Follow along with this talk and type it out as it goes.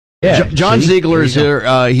Yeah, John Ziegler is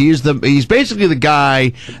here. He's basically the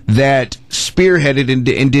guy that spearheaded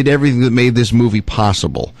and did everything that made this movie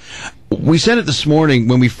possible. We said it this morning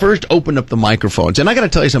when we first opened up the microphones, and I got to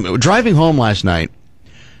tell you something. Driving home last night,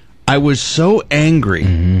 I was so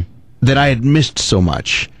angry that I had missed so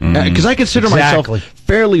much, because I consider myself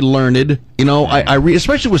fairly learned. You know, I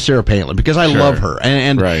especially with Sarah Palin, because I love her,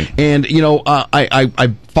 and you know,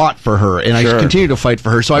 I fought for her, and I continue to fight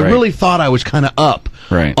for her. So I really thought I was kind of up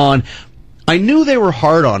on. I knew they were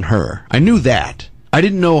hard on her. I knew that. I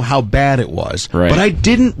didn't know how bad it was, but I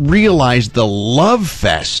didn't realize the love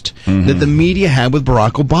fest that the media had with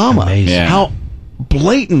Barack Obama. Amazing. How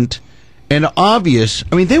blatant and obvious.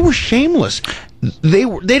 I mean, they were shameless. They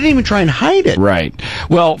didn't even try and hide it. Right.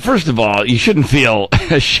 Well, first of all, you shouldn't feel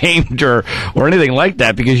ashamed or anything like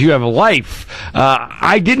that, because you have a life.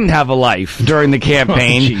 I didn't have a life during the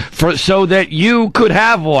campaign so that you could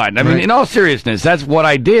have one. I mean, in all seriousness, that's what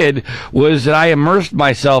I did, was that I immersed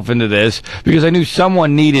myself into this because I knew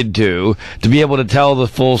someone needed to be able to tell the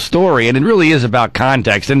full story. And it really is about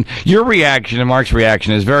context. And your reaction and Mark's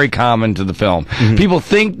reaction is very common to the film. People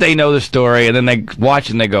think they know the story, and then they watch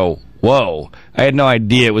and they go, whoa, I had no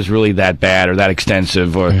idea it was really that bad or that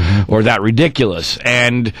extensive or that ridiculous.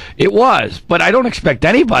 And it was. But I don't expect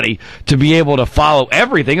anybody to be able to follow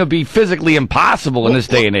everything. It would be physically impossible in this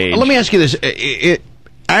day and age. Let me ask you this.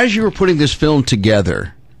 As you were putting this film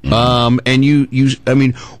together, and you, I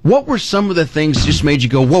mean, what were some of the things that just made you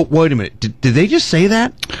go, whoa, wait a minute, did they just say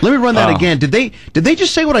that? Let me run that again. Did they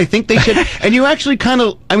just say what I think they said? And you actually kind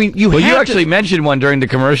of, I mean, you actually mentioned one during the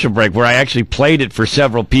commercial break where I actually played it for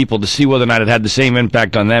several people to see whether or not it had the same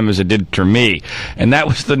impact on them as it did for me. And that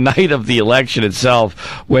was the night of the election itself,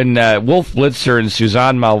 when Wolf Blitzer and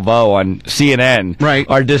Suzanne Malveaux on CNN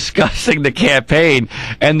are discussing the campaign,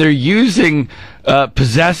 and they're using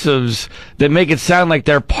possessives that make it sound like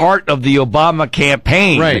they're part of the Obama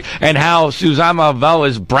campaign, and how Suzanne Malveaux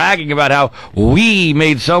is bragging about how we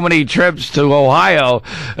made so many trips to Ohio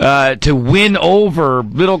to win over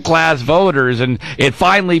middle-class voters, and it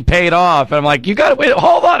finally paid off. And I'm like, you got to wait.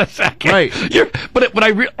 Hold on a second.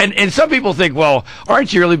 And some people think, well,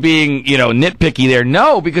 aren't you really being, nitpicky there?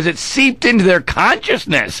 No, because it seeped into their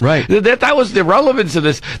consciousness. That was the relevance of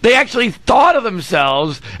this. They actually thought of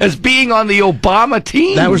themselves as being on the Obama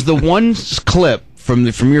team. That was the one clip from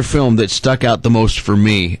your film that stuck out the most for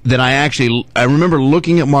me. That I remember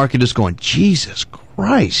looking at Mark and just going, Jesus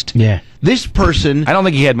Christ. Yeah. This person... I don't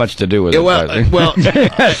think he had much to do with it. Well,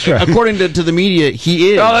 that's right. According to the media,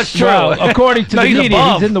 he is. Oh, that's true. Well, according to the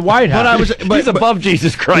media, he's in the White House. He's above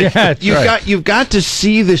Jesus Christ. Yeah, you've got to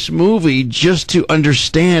see this movie just to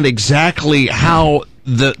understand exactly how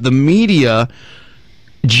the media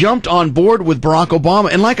jumped on board with Barack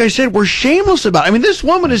Obama. And like I said, we're shameless about it. I mean, this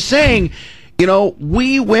woman is saying,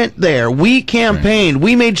 we went there, we campaigned,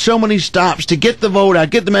 we made so many stops to get the vote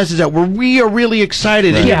out, get the message out, we are really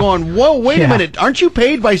excited. And you're going, whoa, wait a minute, aren't you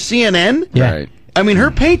paid by CNN? Yeah. I mean,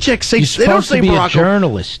 her paycheck says they don't say Barack. You're supposed to be a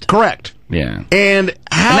journalist. Correct. Yeah. And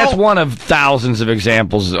that's one of thousands of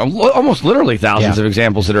examples, almost literally thousands of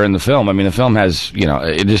examples that are in the film. I mean, the film has,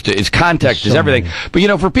 its context is everything.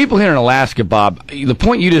 But, for people here in Alaska, Bob, the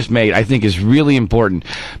point you just made, I think, is really important.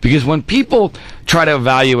 Because when people try to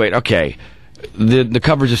evaluate, okay, the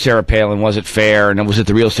coverage of Sarah Palin, was it fair, and was it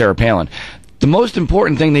the real Sarah Palin? The most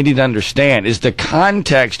important thing they need to understand is the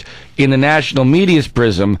context in the national media's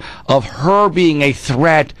prism of her being a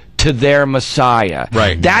threat to their Messiah.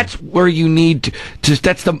 Right. That's where you need to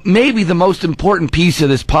that's maybe the most important piece of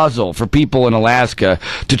this puzzle for people in Alaska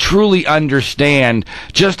to truly understand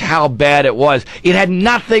just how bad it was. It had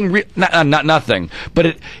nothing, not nothing,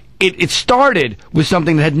 but it started with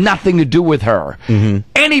something that had nothing to do with her.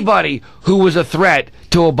 Anybody who was a threat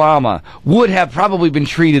to Obama would have probably been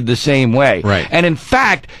treated the same way. And in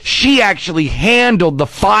fact, she actually handled the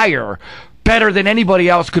fire better than anybody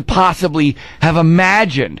else could possibly have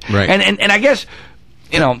imagined. And I guess,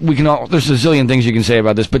 we can there's a zillion things you can say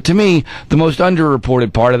about this, but to me, the most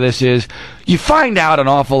underreported part of this is you find out an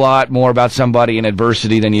awful lot more about somebody in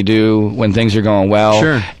adversity than you do when things are going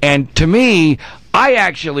well. And to me, I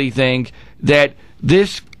actually think that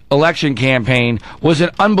this election campaign was an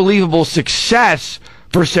unbelievable success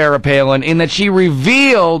for Sarah Palin, in that she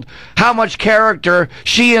revealed how much character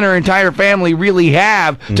she and her entire family really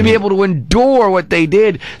have to be able to endure what they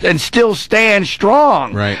did and still stand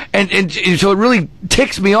strong. And so it really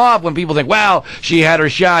ticks me off when people think, well, she had her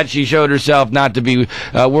shot, she showed herself not to be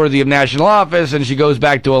worthy of national office, and she goes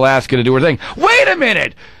back to Alaska to do her thing. Wait a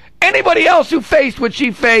minute! Anybody else who faced what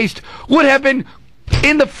she faced would have been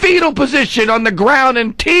in the fetal position on the ground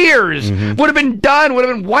in tears. Would have been done, would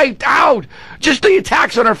have been wiped out. Just the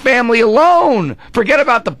attacks on her family alone. Forget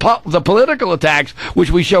about the political attacks,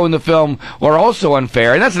 which we show in the film, are also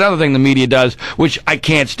unfair. And that's another thing the media does, which I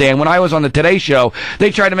can't stand. When I was on the Today Show,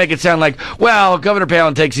 they tried to make it sound like, well, Governor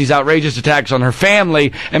Palin takes these outrageous attacks on her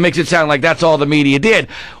family and makes it sound like that's all the media did.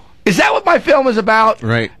 Is that what my film is about?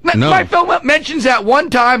 Right. No. My film mentions that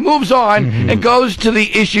one time, moves on, and goes to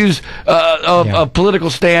the issues of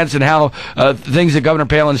political stance and how things that Governor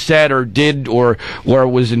Palin said or did or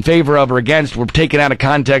was in favor of or against were taken out of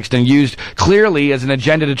context and used clearly as an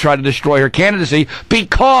agenda to try to destroy her candidacy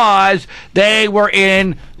because they were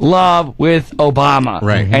in love with Obama.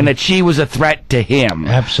 Right. And that she was a threat to him.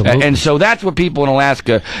 Absolutely. And so that's what people in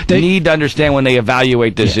Alaska need to understand when they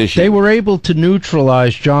evaluate this issue. They were able to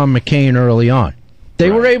neutralize John McCain early on. They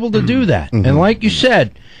were able to do that. And like you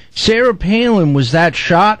said, Sarah Palin was that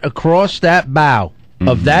shot across that bow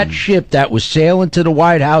of that ship that was sailing to the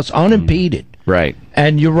White House unimpeded. Right.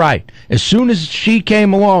 And you're right. As soon as she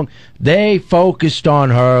came along, they focused on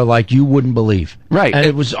her like you wouldn't believe. Right. And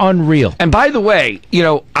it was unreal. And by the way,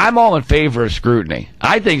 I'm all in favor of scrutiny.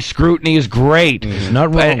 I think scrutiny is great.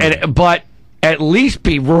 Not wrong. But at least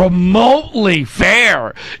be remotely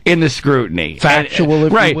fair in the scrutiny. Factual,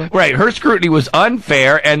 if you will. Right. Her scrutiny was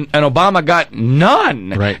unfair, and Obama got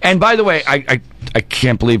none. Right. And by the way, I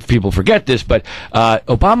can't believe people forget this, but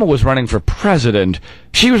Obama was running for president.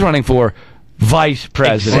 She was running for vice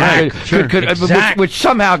president, which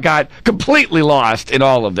somehow got completely lost in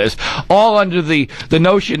all of this, all under the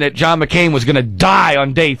notion that John McCain was going to die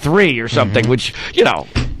on day 3 or something, which,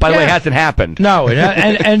 by the way, hasn't happened. No,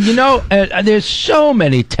 and there's so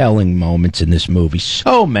many telling moments in this movie,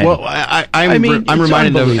 so many. Well, I'm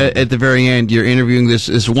reminded of at the very end, you're interviewing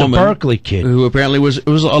this woman, a Berkeley kid, who apparently was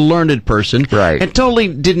a learned person, right, and totally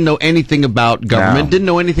didn't know anything about government, didn't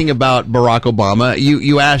know anything about Barack Obama.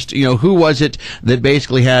 You asked, who was it that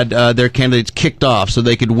basically had their candidates kicked off so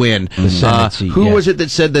they could win? The Senate seat, who was it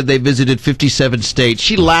that said that they visited 57 states?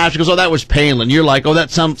 She laughed. She goes, "Oh, that was Palin." You're like, "Oh,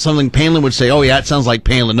 that sounds something Palin would say." "Oh, yeah, it sounds like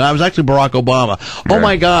Palin." No, it was actually Barack Obama. Right. Oh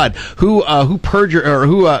my God, who perjured or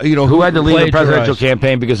who had to leave the presidential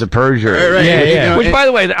campaign because of perjury? Right. Yeah. Which, by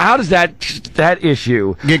the way, how does that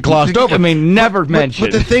issue get glossed over? I mean, never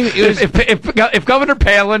mentioned. But the thing is, if Governor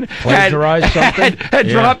Palin had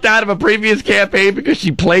dropped out of a previous campaign because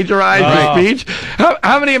she plagiarized the speech,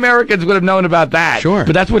 how many Americans would have known about that? Sure.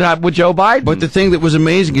 But that's what happened with Joe Biden. But the thing that was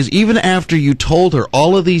amazing is even after you told her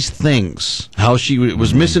all of these things, how she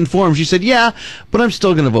was misinformed, she said, "Yeah, but I'm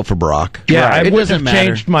still going to vote for Barack." Yeah, right. it doesn't matter.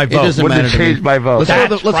 Changed my vote. It doesn't matter. Changed my vote.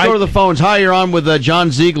 Let's go to the phones. Hi, you're on with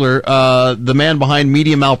John Ziegler, the man behind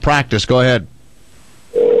Media Malpractice. Go ahead.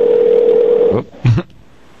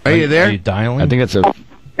 Are you there? Are you dialing? I think it's a...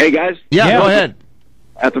 Hey, guys. Yeah, go ahead.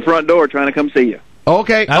 At the front door, trying to come see you.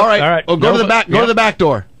 Okay, all right. Well, go to the back. Go to the back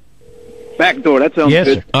door. Back door. That sounds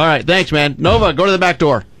good. Sir. All right, thanks, man. Nova, go to the back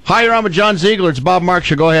door. Hi, you're on with John Ziegler. It's Bob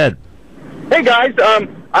Markshaw. Go ahead. Hey, guys.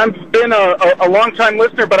 I've been a long-time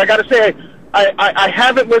listener, but I got to say, I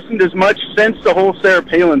haven't listened as much since the whole Sarah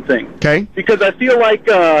Palin thing. Okay. Because I feel like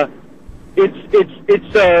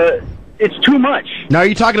it's too much. Now, are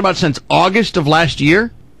you talking about since August of last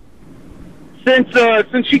year?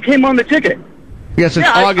 Since she came on the ticket. Yeah, since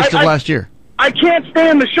August of last year. I can't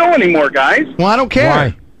stand the show anymore, guys. Well, I don't care.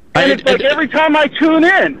 Why? And it's like every time I tune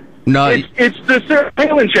in, it's the Sarah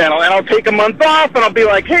Palin channel, and I'll take a month off, and I'll be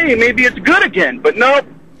like, hey, maybe it's good again. But nope.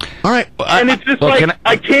 All right. And it's just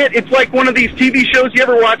I can't. It's like one of these TV shows. You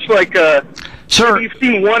ever watch Sir, you've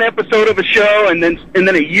seen one episode of a show, and then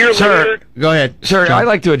a year later. Go ahead, sir. John. I'd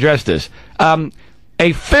like to address this.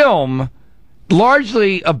 A film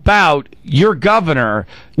largely about your governor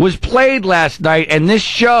was played last night, and this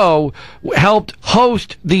show helped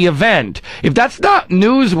host the event. If that's not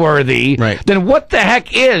newsworthy, then what the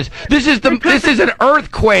heck is? This is an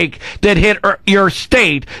earthquake that hit your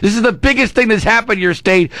state. This is the biggest thing that's happened to your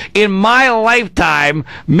state in my lifetime,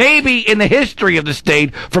 maybe in the history of the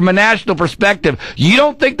state from a national perspective. You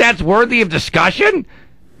don't think that's worthy of discussion?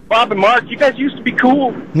 Bob and Mark, you guys used to be cool.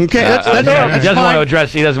 Okay, that's he doesn't want to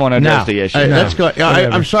address the issue. That's good.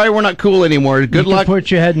 I'm sorry we're not cool anymore. Good luck.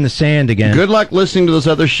 Put your head in the sand again. Good luck listening to those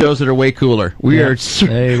other shows that are way cooler. We're going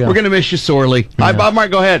to miss you sorely. Yeah. Hi, Bob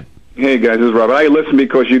Mark, go ahead. Hey, guys, this is Robert. I listen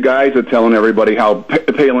because you guys are telling everybody how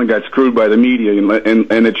Palin got screwed by the media,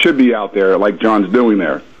 and it should be out there like John's doing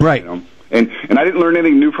there. Right. And I didn't learn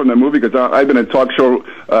anything new from the movie because I've been a talk show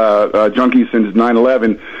junkie since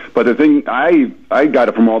 9/11. But the thing I got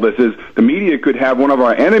it from all this is the media could have one of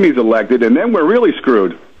our enemies elected, and then we're really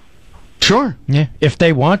screwed. Sure. Yeah, if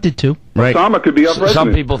they wanted to. Right. Osama could be our president.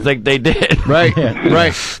 Some people think they did. Right,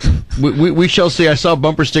 right. We shall see. I saw a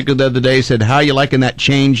bumper sticker the other day said, "How you liking that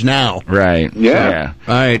change now?" Right. Yeah.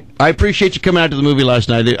 All right. I appreciate you coming out to the movie last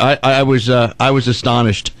night. I was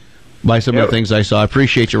astonished by some of the things I saw. I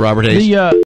appreciate you, Robert Hayes.